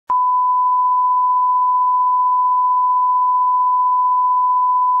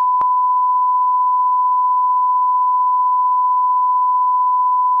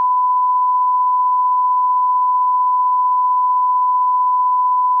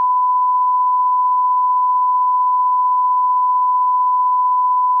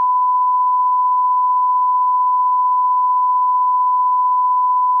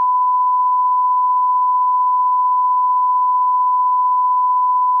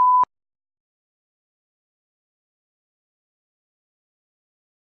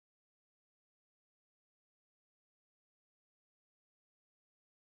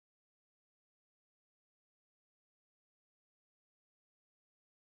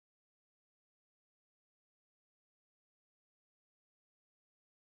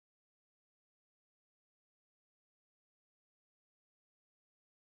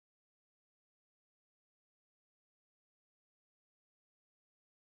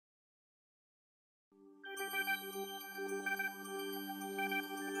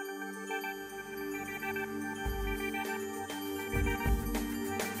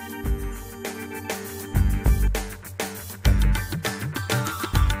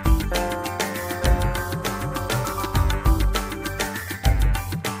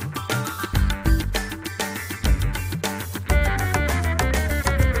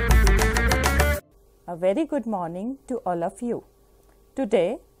very good morning to all of you.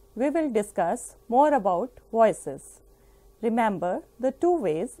 Today we will discuss more about voices. Remember the two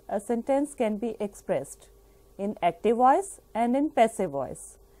ways a sentence can be expressed, in active voice and in passive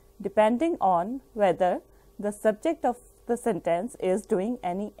voice, depending on whether the subject of the sentence is doing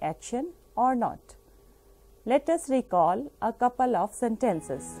any action or not. Let us recall a couple of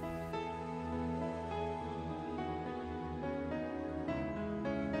sentences.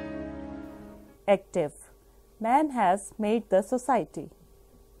 Active. Man has made the society.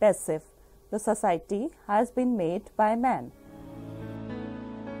 Passive. The society has been made by man.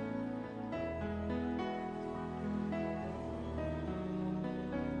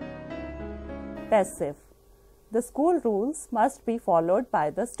 Passive. The school rules must be followed by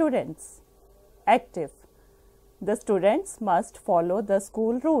the students. Active. The students must follow the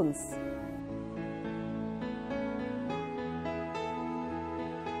school rules.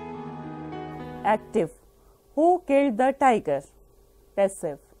 Active. Who killed the tiger?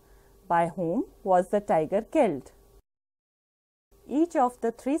 Passive. By whom was the tiger killed? Each of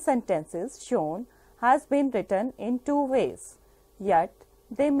the three sentences shown has been written in two ways, yet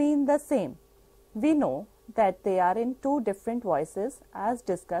they mean the same. We know that they are in two different voices as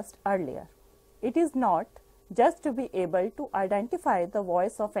discussed earlier. It is not just to be able to identify the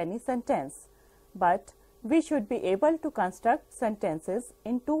voice of any sentence, but we should be able to construct sentences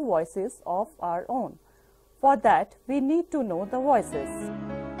in two voices of our own. For that, we need to know the voices.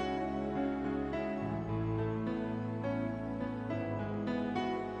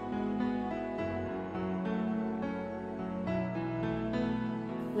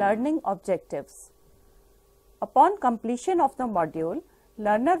 Learning objectives. Upon completion of the module,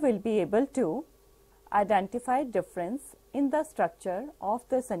 learner will be able to identify difference in the structure of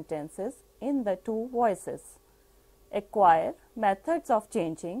the sentences in the two voices, acquire methods of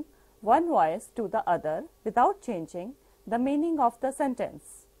changing one voice to the other without changing the meaning of the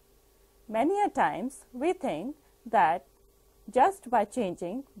sentence. Many a times we think that just by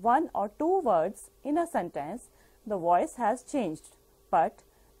changing one or two words in a sentence, the voice has changed, but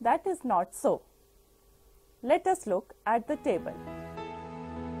that is not so. Let us look at the table.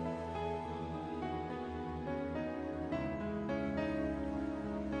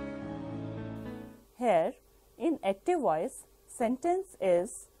 Here, in active voice, sentence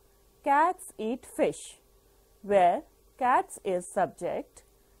is cats eat fish, where cats is subject,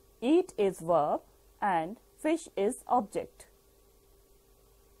 eat is verb and fish is object.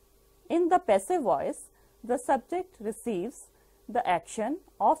 In the passive voice, the subject receives the action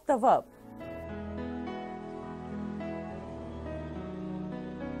of the verb.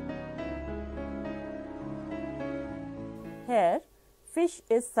 Here, fish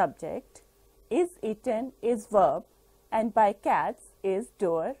is subject, is eaten is verb, and by cats is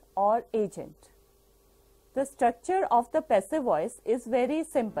doer or agent. The structure of the passive voice is very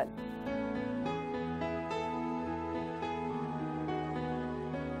simple.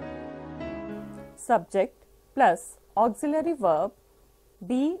 Subject plus auxiliary verb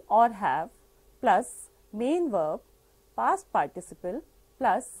be or have plus main verb past participle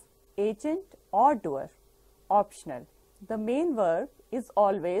plus agent or doer. Optional. The main verb is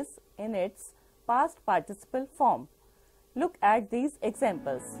always in its past participle form. Look at these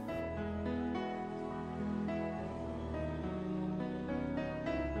examples.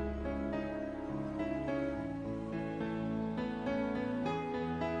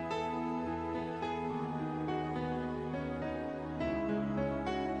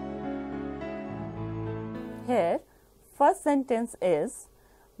 Here, first sentence is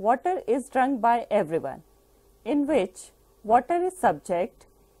water is drunk by everyone, in which water is subject,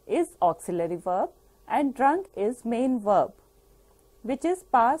 is auxiliary verb and drunk is main verb, which is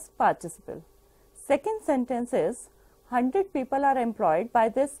past participle. Second sentence is 100 people are employed by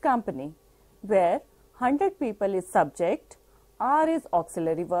this company, where 100 people is subject, are is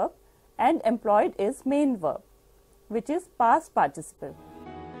auxiliary verb and employed is main verb, which is past participle.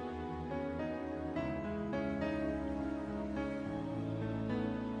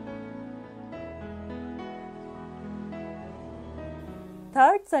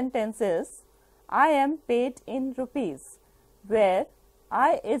 Third sentence is I am paid in rupees, where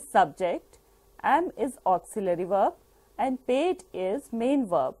I is subject, am is auxiliary verb and paid is main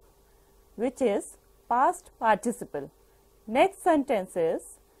verb, which is past participle. Next sentence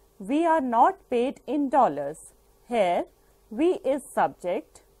is we are not paid in dollars. Here we is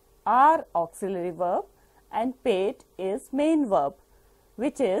subject, are auxiliary verb and paid is main verb,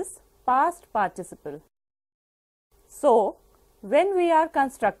 which is past participle. So, when we are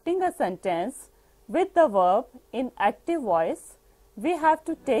constructing a sentence with the verb in active voice, we have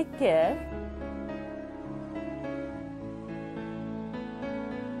to take care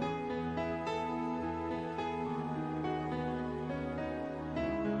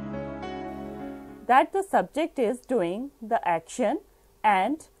that the subject is doing the action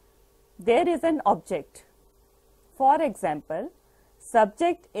and there is an object. For example,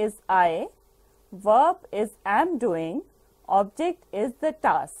 subject is I, verb is am doing, object is the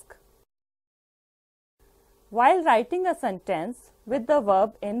task. While writing a sentence with the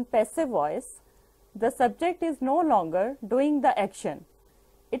verb in passive voice, the subject is no longer doing the action.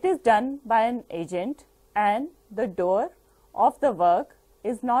 It is done by an agent and the doer of the work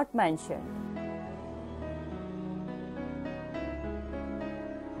is not mentioned.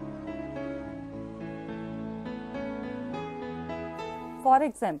 For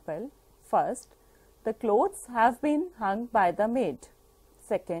example, first, the clothes have been hung by the maid.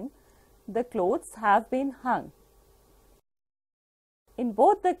 Second, the clothes have been hung. In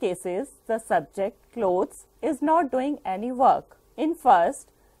both the cases, the subject clothes is not doing any work. In first,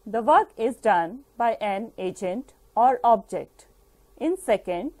 the work is done by an agent or object. In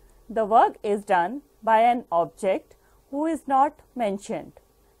second, the work is done by an object who is not mentioned.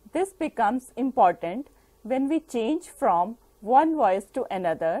 This becomes important when we change from one voice to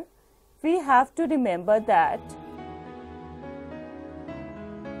another. We have to remember that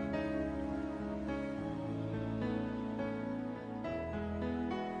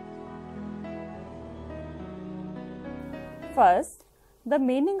first, the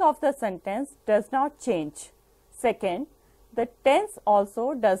meaning of the sentence does not change. Second, the tense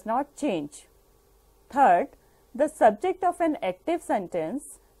also does not change. Third, the subject of an active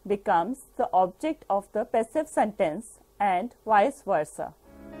sentence becomes the object of the passive sentence and vice versa.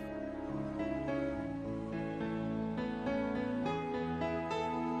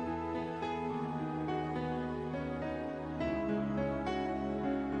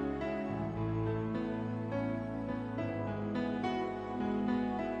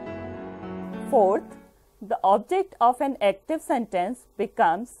 Fourth, the object of an active sentence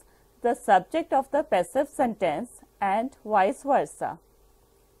becomes the subject of the passive sentence and vice versa.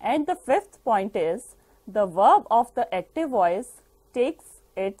 And the fifth point is the verb of the active voice takes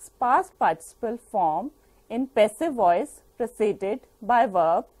its past participle form in passive voice preceded by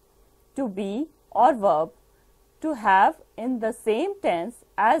verb to be or verb to have in the same tense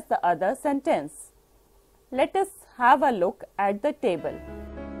as the other sentence. Let us have a look at the table.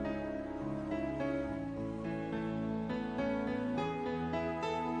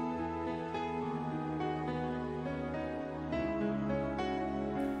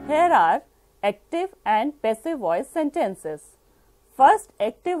 Here are active and passive voice sentences. First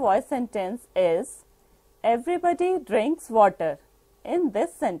active voice sentence is everybody drinks water. In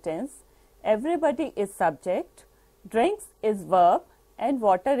this sentence, everybody is subject, drinks is verb and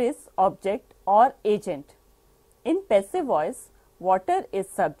water is object or agent. In passive voice, water is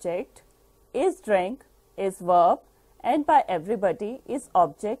subject, is drink is verb and by everybody is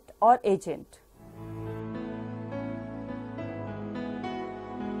object or agent.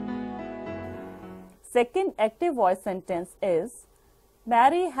 Second active voice sentence is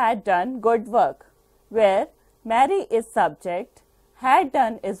Mary had done good work, where Mary is subject, had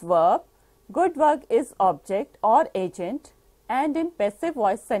done is verb, good work is object or agent, and in passive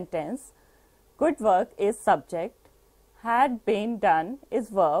voice sentence, good work is subject, had been done is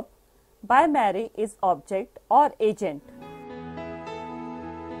verb, by Mary is object or agent.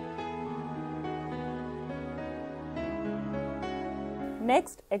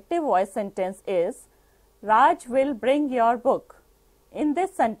 Next active voice sentence is Raj will bring your book. In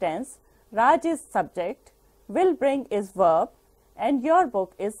this sentence, Raj is subject, will bring is verb and your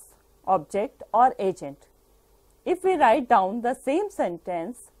book is object or agent. If we write down the same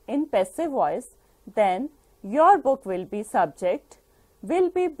sentence in passive voice, then your book will be subject, will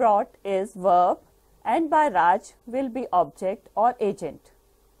be brought is verb and by Raj will be object or agent.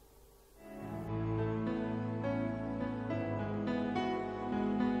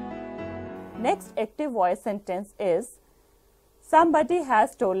 Next active voice sentence is somebody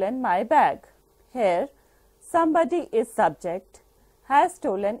has stolen my bag. Here, somebody is subject, has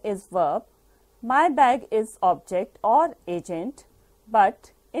stolen is verb, my bag is object or agent,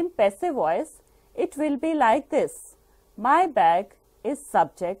 but in passive voice, it will be like this. My bag is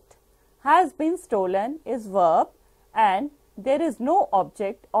subject, has been stolen is verb and there is no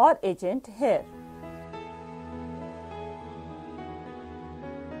object or agent here.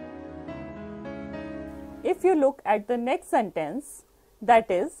 If you look at the next sentence,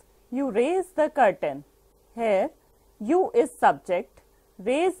 that is, you raise the curtain. Here, you is subject,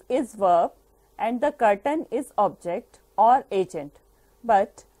 raise is verb and the curtain is object or agent.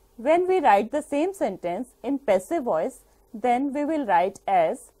 But when we write the same sentence in passive voice, then we will write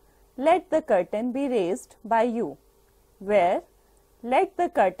as let the curtain be raised by you, where let the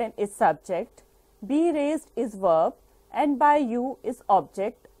curtain is subject, Be raised is verb and by you is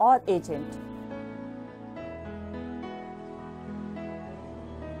object or agent.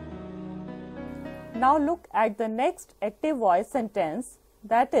 Now look at the next active voice sentence,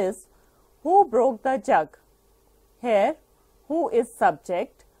 that is, who broke the jug? Here, who is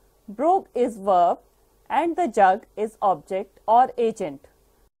subject, broke is verb and the jug is object or agent.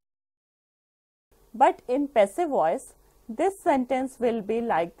 But in passive voice, this sentence will be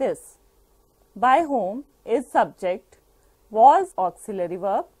like this. By whom is subject, was auxiliary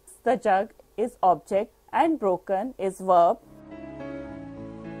verb, the jug is object and broken is verb.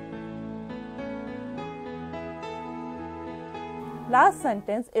 Last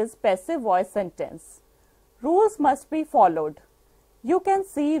sentence is passive voice sentence. Rules must be followed. You can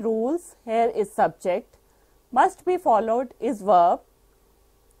see rules, here is subject, must be followed is verb.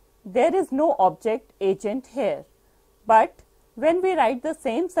 There is no object agent here. But when we write the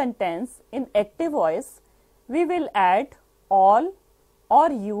same sentence in active voice, we will add all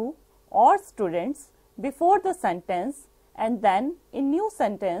or you or students before the sentence, and then in new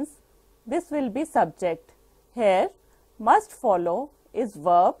sentence this will be subject. Here must follow is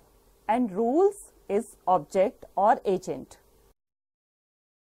verb and rules is object or agent.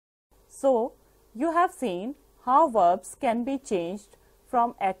 So, you have seen how verbs can be changed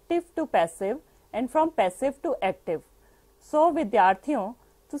from active to passive and from passive to active. So, ਵਿਦਿਆਰਥੀਓ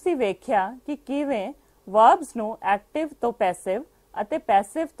ਤੁਸੀਂ ਵੇਖਿਆ ਕਿ ਕਿਵੇਂ verbs ਨੂੰ active ਤੋਂ passive ਅਤੇ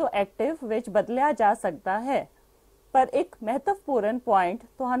passive ਤੋਂ active ਵਿੱਚ ਬਦਲਿਆ ਜਾ ਸਕਦਾ ਹੈ। ਪਰ ਇੱਕ ਮਹੱਤਵਪੂਰਨ ਪੁਆਇੰਟ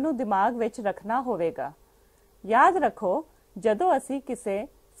ਤੁਹਾਨੂੰ ਦਿਮਾਗ ਵਿੱਚ ਰੱਖਣਾ ਹੋਵੇਗਾ। याद रखो ਜਦੋਂ ਅਸੀਂ ਕਿਸੇ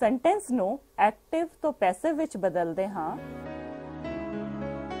ਸੈਂਟੈਂਸ ਨੂੰ ਐਕਟਿਵ ਤੋਂ ਪੈਸਿਵ ਵਿੱਚ ਬਦਲਦੇ ਹਾਂ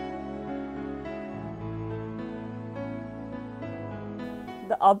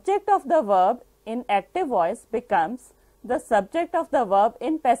the object of the verb in active voice becomes the subject of the verb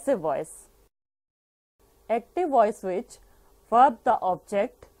in passive voice. Active voice ਵਿੱਚ verb ਦਾ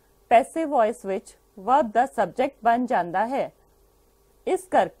object, passive voice ਵਿੱਚ verb ਦਾ subject ਬਣ ਜਾਂਦਾ ਹੈ। ਇਸ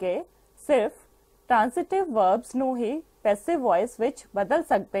ਕਰਕੇ ਸਿਰਫ ट्रांसिटिव वर्ब्स ਨੂੰ ही पैसिव वॉइस ਵਿੱਚ बदल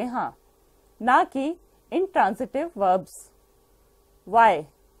सकते हैं, ना कि इंट्रांसिटिव वर्ब्स। वाई?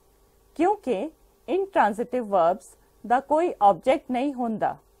 क्योंकि इंट्रांसिटिव वर्ब्स ਦਾ कोई ऑब्जेक्ट नहीं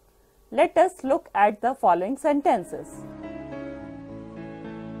होता। Let us look at the following sentences.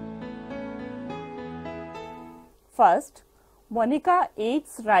 First, Monika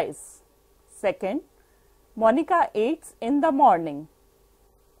Yeats rice. Second, Monika Yeats in the morning.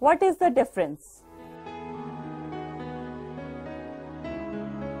 What is the difference?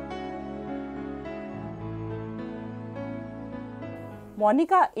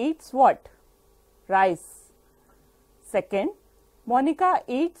 Monica eats what? Rice. Second, Monica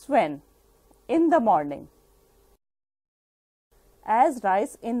eats when? In the morning. As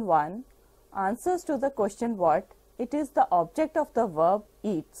rice in 1 answers to the question what, it is the object of the verb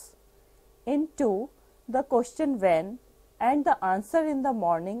eats. In 2, the question when and the answer in the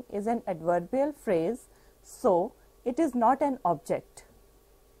morning is an adverbial phrase, so it is not an object.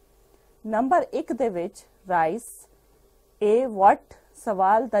 Number 1 ਦੇ ਵਿੱਚ rice, A what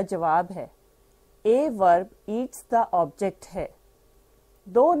सवाल ਦਾ जवाब है, A verb eats the object है।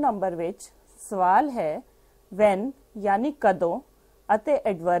 2 number ਵਿੱਚ सवाल है when यानी कदों ਅਤੇ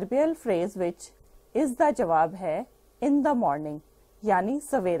adverbial phrase ਵਿੱਚ is ਦਾ जवाब है in the morning यानी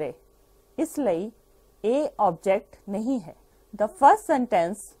सवेरे, इसलिए A object नहीं है। The first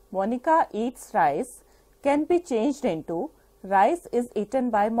sentence Monica eats rice can be changed into rice is eaten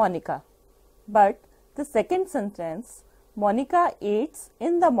by Monica, but the second sentence Monica eats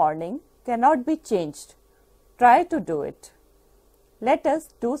in the morning cannot be changed. Try to do it. Let us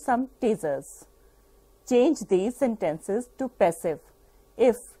do some teasers. Change these sentences to passive.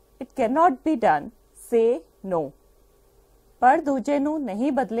 If it cannot be done, say no. पर दूजे ਨੂੰ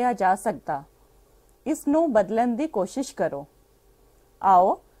नहीं ਬਦਲਿਆ ਜਾ ਸਕਦਾ, ਇਸ ਨੂੰ ਬਦਲਣ ਦੀ ਕੋਸ਼ਿਸ਼ ਕਰੋ।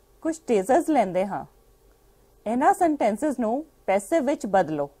 आओ कुछ teasers ਲੈਂਦੇ ਹਾਂ। ਇਹਨਾਂ sentences ਨੂੰ passive ਵਿੱਚ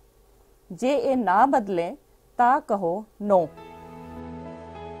ਬਦਲੋ। ਜੇ ਇਹ ਨਾ ਬਦਲੇ ता कहो no.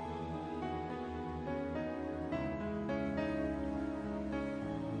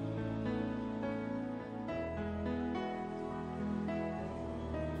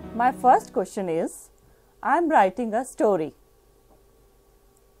 My first question is, I am writing a story.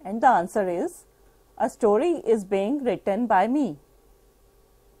 And the answer is, a story is being written by me.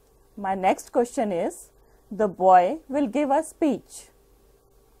 My next question is, the boy will give a speech.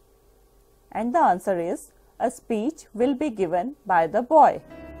 And the answer is, a speech will be given by the boy.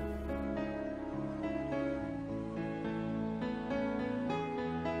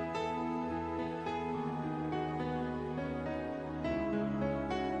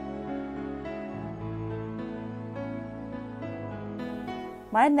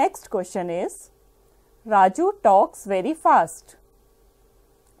 My next question is, Raju talks very fast.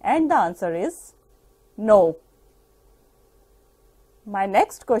 And the answer is no. My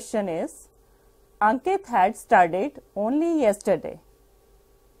next question is, Ankit had studied only yesterday.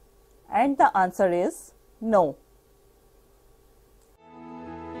 And the answer is no.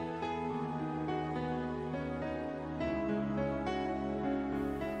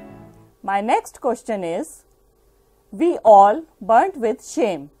 My next question is, we all burnt with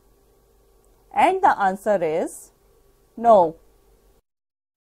shame. And the answer is no.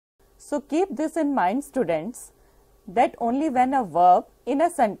 So keep this in mind, students, that only when a verb in a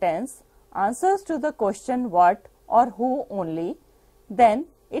sentence answers to the question what or who only, then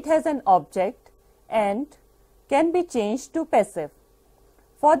it has an object and can be changed to passive.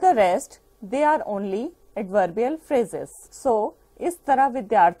 For the rest, they are only adverbial phrases. So, इस तरह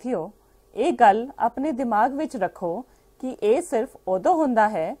विद्यार्थियों ਇਹ ਗੱਲ ਆਪਣੇ ਦਿਮਾਗ ਵਿੱਚ ਰੱਖੋ ਕਿ ਇਹ ਸਿਰਫ ਉਦੋਂ ਹੁੰਦਾ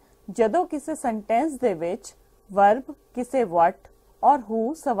ਹੈ ਜਦੋਂ ਕਿਸੇ ਸੈਂਟੈਂਸ ਦੇ ਵਿੱਚ ਵਰਬ ਕਿਸੇ what ਔਰ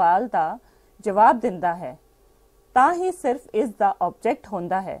who ਸਵਾਲ ਦਾ ਜਵਾਬ ਦਿੰਦਾ ਹੈ ਤਾਂ ਹੀ ਸਿਰਫ ਇਸ ਦਾ ਆਬਜੈਕਟ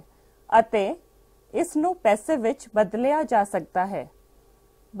ਹੁੰਦਾ ਹੈ ਅਤੇ ਇਸ ਨੂੰ ਪੈਸਿਵ ਵਿੱਚ ਬਦਲਿਆ ਜਾ ਸਕਦਾ ਹੈ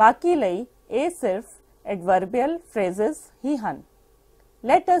ਬਾਕੀ ਲਈ ਇਹ ਸਿਰਫ adverbial phrases ਹੀ ਹਨ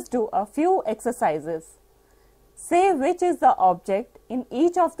Let us do a few exercises. Say which is the object in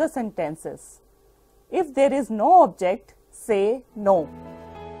each of the sentences. If there is no object, say no.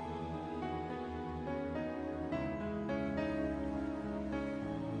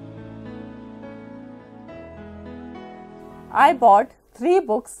 I bought 3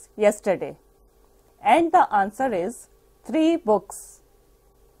 books yesterday. And the answer is 3 books.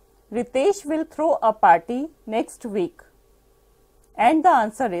 Ritesh will throw a party next week. And the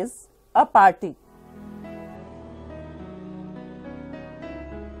answer is a party.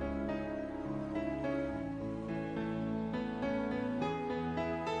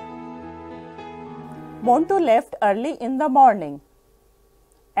 Montu left early in the morning.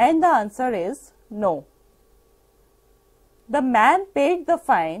 And the answer is no. The man paid the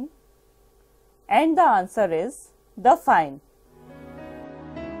fine. And the answer is the fine.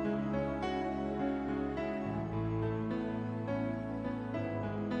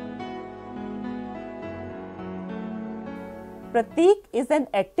 Pratik is an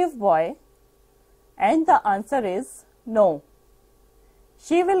active boy and the answer is no.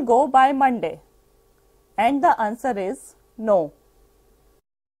 She will go by Monday and the answer is no.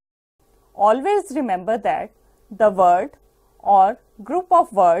 Always remember that the word or group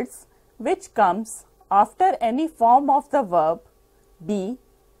of words which comes after any form of the verb be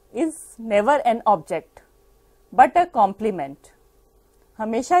is never an object but a complement.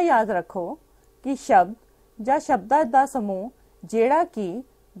 हमेशा याद रखो कि शब्द ਜਾਂ ਸ਼ਬਦਾਂ ਦਾ ਸਮੂਹ ਜਿਹੜਾ ਕਿ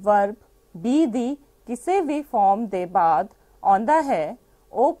ਵਰਬ ਬੀ ਦੀ ਕਿਸੇ ਵੀ ਫਾਰਮ ਦੇ ਬਾਅਦ ਆਉਂਦਾ ਹੈ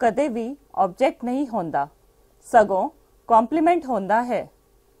ਉਹ ਕਦੇ ਵੀ ਆਬਜੈਕਟ ਨਹੀਂ ਹੁੰਦਾ ਸਗੋਂ ਕੰਪਲੀਮੈਂਟ ਹੁੰਦਾ ਹੈ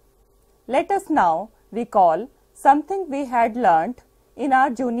Let us now recall something we had learnt in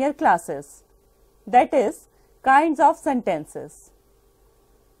our junior classes, that is, kinds of sentences.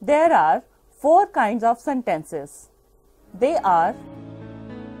 There are 4 kinds of sentences. They are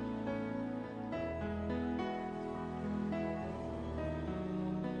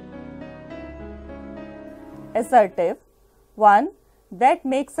assertive, one that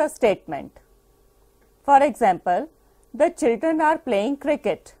makes a statement. For example, the children are playing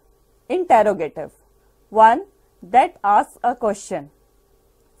cricket. Interrogative, one that asks a question.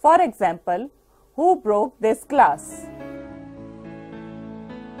 For example, who broke this glass?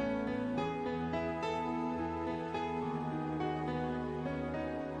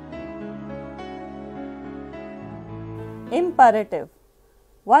 Imperative,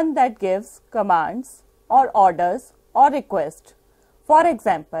 one that gives commands or orders or request. For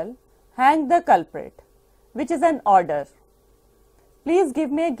example, hang the culprit, which is an order. Please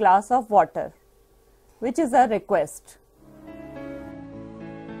give me a glass of water, which is a request.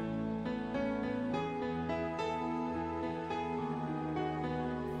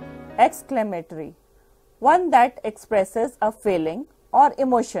 Exclamatory, one that expresses a feeling or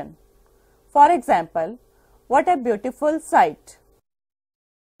emotion. For example, what a beautiful sight.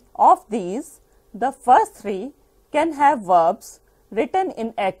 Of these, the first 3 can have verbs written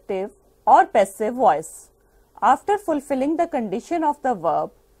in active or passive voice after fulfilling the condition of the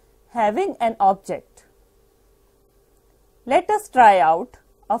verb having an object. Let us try out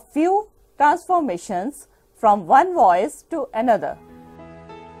a few transformations from one voice to another.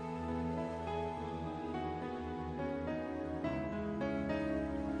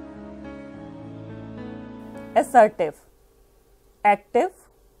 Assertive, active,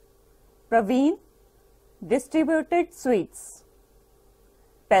 Praveen distributed sweets.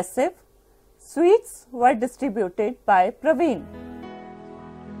 Passive. Sweets were distributed by Praveen.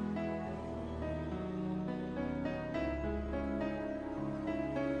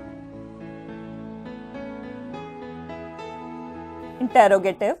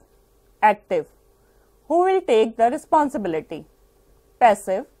 Interrogative. Active. Who will take the responsibility?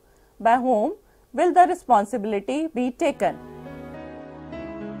 Passive. By whom will the responsibility be taken?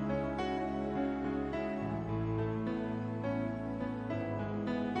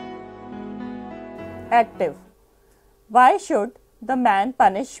 Active. Why should the man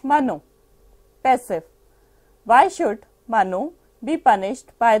punish Manu? Passive. Why should Manu be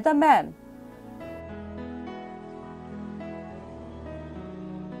punished by the man?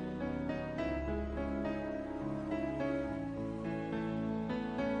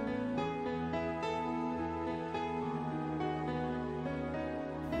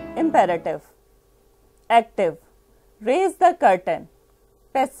 Imperative. Active. Raise the curtain.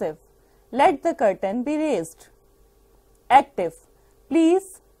 Passive. Let the curtain be raised. Active.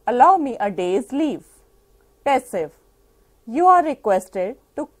 Please allow me a day's leave. Passive. You are requested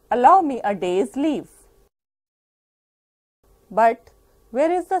to allow me a day's leave. But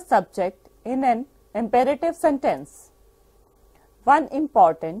where is the subject in an imperative sentence? One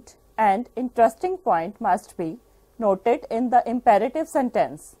important and interesting point must be noted in the imperative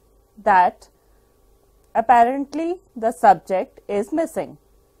sentence, that apparently the subject is missing.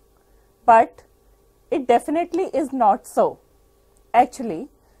 But it definitely is not so. Actually,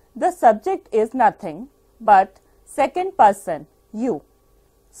 the subject is nothing but second person, you.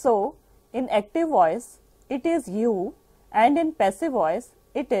 So, in active voice, it is you, and in passive voice,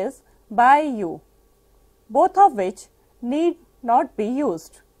 it is by you, both of which need not be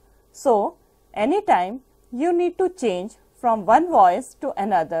used. So, anytime you need to change from one voice to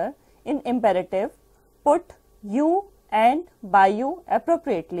another in imperative, put you and by you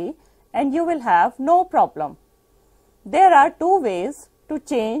appropriately, and you will have no problem. There are two ways to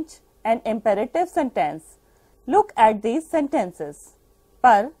change an imperative sentence. Look at these sentences.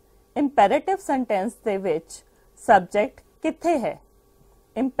 पर imperative sentence ਦੇ ਵਿੱਚ subject ਕਿੱਥੇ ਹੈ?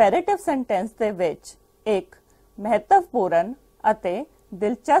 Imperative sentence ਦੇ ਵਿੱਚ ਇੱਕ ਮਹੱਤਵਪੂਰਨ ਅਤੇ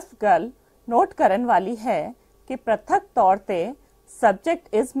ਦਿਲਚਸਪ ਗੱਲ ਨੋਟ ਕਰਨ ਵਾਲੀ ਹੈ ਕਿ ਪ੍ਰਤੱਖ ਤੌਰ ਤੇ subject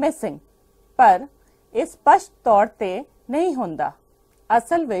is missing, ਪਰ ਇਹ ਸਪਸ਼ਟ ਤੌਰ ਤੇ ਨਹੀਂ ਹੁੰਦਾ।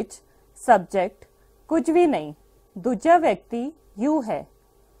 ਅਸਲ ਵਿੱਚ subject ਕੁਝ ਵੀ ਨਹੀਂ, ਦੂਜਾ ਵਿਅਕਤੀ you ਹੈ।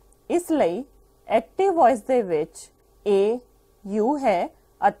 ਇਸ ਲਈ ਐਕਟਿਵ ਵੌਇਸ ਦੇ ਵਿੱਚ A you ਹੈ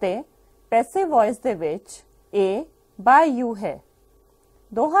ਅਤੇ ਪੈਸਿਵ ਵੌਇਸ ਦੇ ਵਿੱਚ A by you ਹੈ।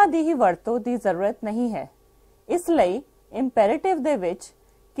 ਦੋਹਾਂ ਦੀ ਹੀ ਵਰਤੋਂ ਦੀ ਜ਼ਰੂਰਤ ਨਹੀਂ ਹੈ। ਇਸ ਲਈ ਇੰਪੈਰੇਟਿਵ ਦੇ ਵਿੱਚ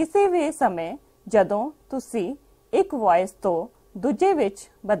ਕਿਸੇ ਵੀ ਸਮੇਂ ਜਦੋਂ ਤੁਸੀਂ ਇੱਕ ਵੌਇਸ ਤੋਂ ਦੂਜੇ ਵਿੱਚ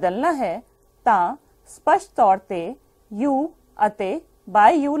ਬਦਲਣਾ ਹੈ ਤਾਂ ਸਪਸ਼ਟ ਤੌਰ ਤੇ you ਅਤੇ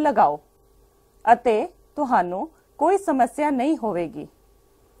by you ਲਗਾਓ ਅਤੇ ਤੁਹਾਨੂੰ ਕੋਈ ਸਮੱਸਿਆ ਨਹੀਂ ਹੋਵੇਗੀ।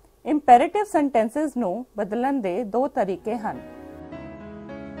 ਇੰਪੈਰੇਟਿਵ ਸੈਂਟੈਂਸਸ ਨੂੰ ਬਦਲਣ ਦੇ ਦੋ ਤਰੀਕੇ ਹਨ।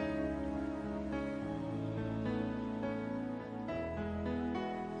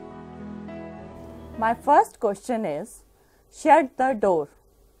 My first question is, shut the door,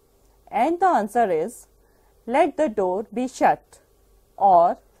 and the answer is, let the door be shut,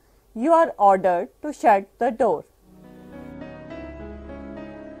 or you are ordered to shut the door.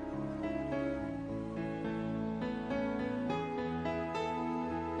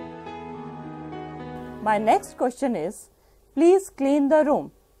 My next question is, please clean the room,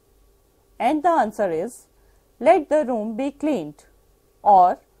 and the answer is, let the room be cleaned,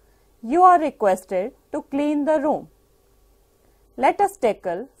 or you are requested to clean the room. Let us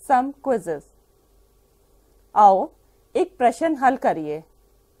tackle some quizzes. आओ एक प्रश्न हल करिए।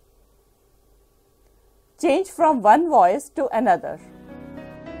 Change from one voice to another.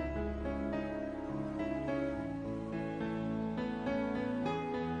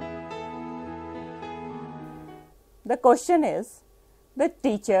 The question is, the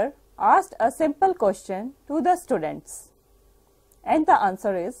teacher asked a simple question to the students, and the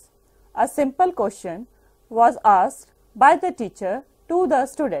answer is, a simple question was asked by the teacher to the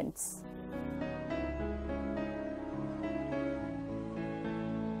students.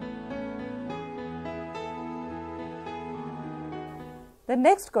 The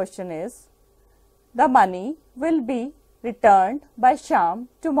next question is, the money will be returned by Sham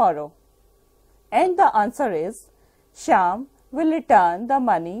tomorrow, and the answer is, Sham will return the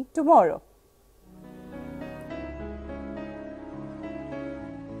money tomorrow.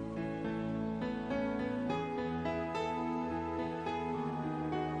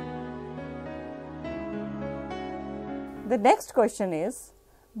 The next question is,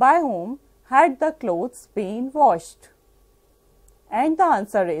 by whom had the clothes been washed? And the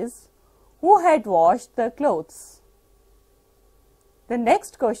answer is, who had washed the clothes? The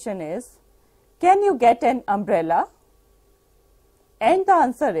next question is, can you get an umbrella? And the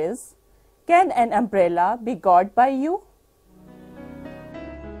answer is, can an umbrella be got by you?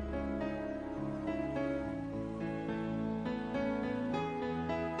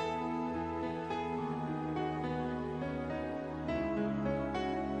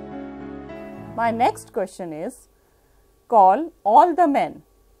 My next question is, call all the men.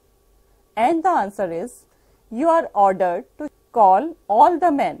 And the answer is, you are ordered to call all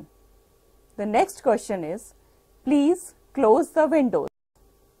the men. The next question is, please close the windows.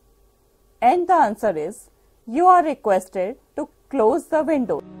 And the answer is, you are requested to close the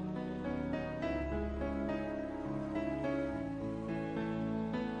windows.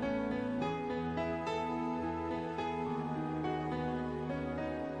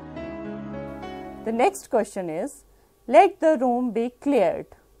 The next question is, let the room be cleared.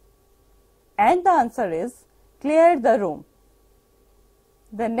 And the answer is, clear the room.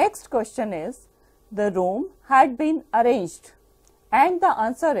 The next question is, the room had been arranged. And the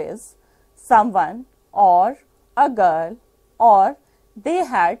answer is, someone or a girl or they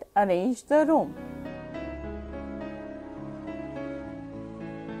had arranged the room.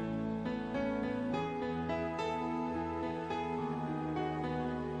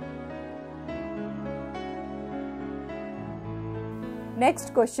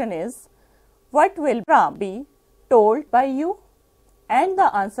 Next question is, what will Ram be told by you? And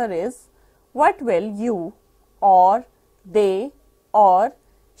the answer is, what will you or they or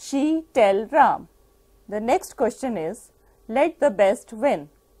she tell Ram? The next question is, let the best win.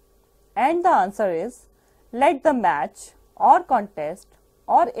 And the answer is, let the match or contest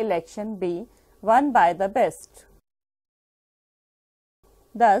or election be won by the best.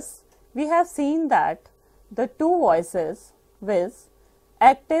 Thus, we have seen that the two voices, viz.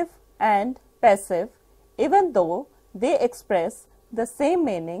 Active and passive, even though they express the same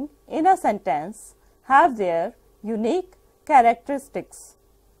meaning in a sentence, have their unique characteristics.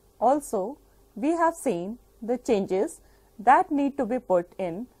 Also, we have seen the changes that need to be put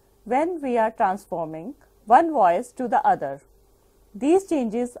in when we are transforming one voice to the other. These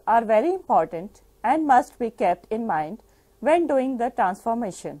changes are very important and must be kept in mind when doing the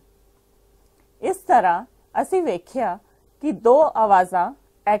transformation. इस तरह ਅਸੀਂ ਵੇਖਿਆ ਕਿ ਦੋ ਆਵਾਜ਼ਾਂ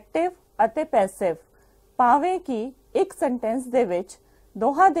active ਅਤੇ passive ਭਾਵੇਂ ਕਿ ਇੱਕ ਸੈਂਟੈਂਸ ਦੇ ਵਿੱਚ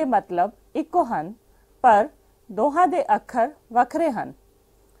ਦੋਹਾਂ ਦੇ ਮਤਲਬ ਇੱਕੋ ਹਨ, ਪਰ ਦੋਹਾਂ ਦੇ ਅੱਖਰ ਵੱਖਰੇ ਹਨ।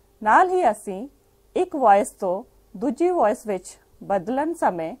 ਨਾਲ ਹੀ ਅਸੀਂ ਇੱਕ ਵੌਇਸ ਤੋਂ ਦੂਜੀ ਵੌਇਸ ਵਿੱਚ ਬਦਲਣ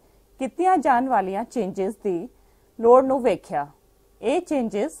ਸਮੇਂ ਕੀਤੀਆਂ ਜਾਣ ਵਾਲੀਆਂ ਚੇਂਜਸ ਦੀ ਲੋੜ ਨੂੰ ਵੇਖਿਆ। ਇਹ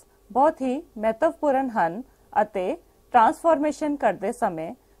ਚੇਂਜਸ ਬਹੁਤ ਹੀ ਮਹੱਤਵਪੂਰਨ ਹਨ ਅਤੇ ਟਰਾਂਸਫਾਰਮੇਸ਼ਨ ਕਰਦੇ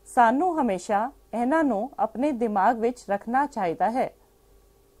ਸਮੇਂ ਸਾਨੂੰ ਹਮੇਸ਼ਾ ਇਹਨਾਂ ਨੂੰ ਆਪਣੇ ਦਿਮਾਗ ਵਿੱਚ ਰੱਖਣਾ ਚਾਹੀਦਾ ਹੈ।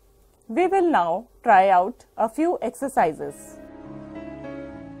 We will now try out a few exercises.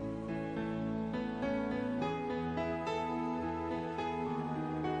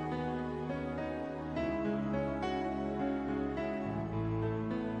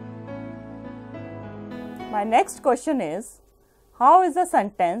 My next question is, how is a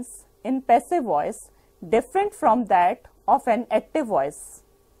sentence in passive voice different from that of an active voice?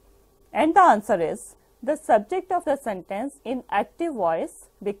 And the answer is, the subject of the sentence in active voice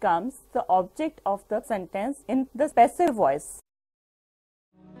becomes the object of the sentence in the passive voice.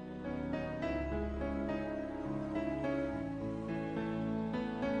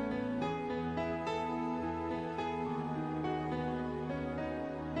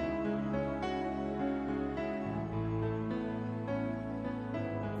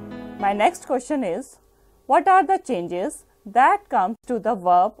 My next question is, what are the changes that come to the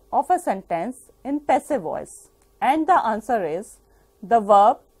verb of a sentence in passive voice? And the answer is, the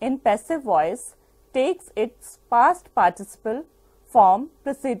verb in passive voice takes its past participle form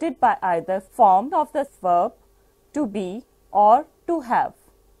preceded by either form of the verb to be or to have.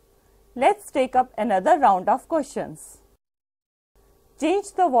 Let's take up another round of questions.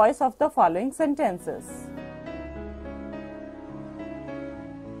 Change the voice of the following sentences.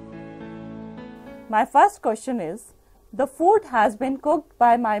 My first question is, the food has been cooked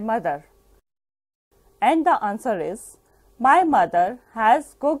by my mother. And the answer is, my mother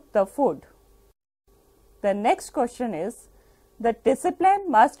has cooked the food. The next question is, the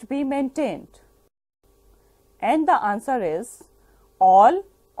discipline must be maintained. And the answer is, all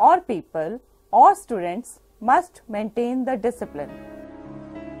or people or students must maintain the discipline.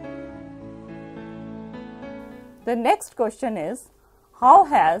 The next question is, how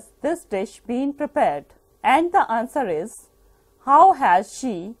has this dish been prepared? And the answer is, how has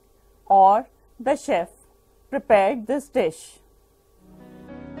she or the chef prepared this dish?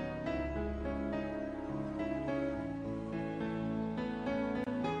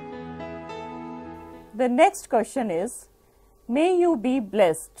 The next question is, may you be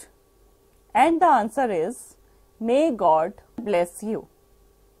blessed. And the answer is, may God bless you.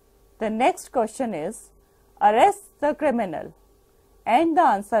 The next question is, arrest the criminal. And the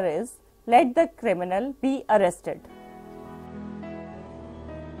answer is, let the criminal be arrested.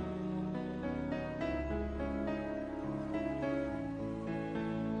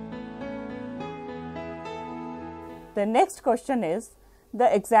 The next question is,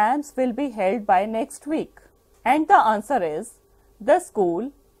 the exams will be held by next week. And the answer is, the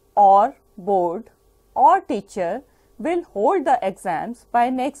school or board or teacher will hold the exams by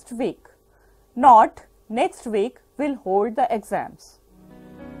next week, not next week will hold the exams.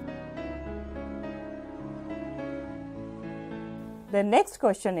 The next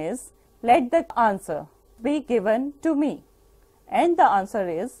question is, let the answer be given to me. And the answer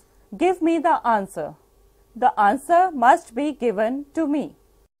is, give me the answer. The answer must be given to me.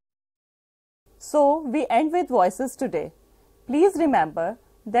 So, we end with voices today. Please remember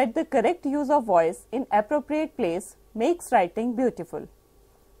that the correct use of voice in appropriate place makes writing beautiful.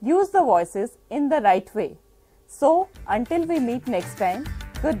 Use the voices in the right way. So, until we meet next time,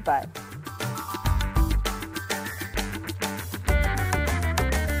 goodbye.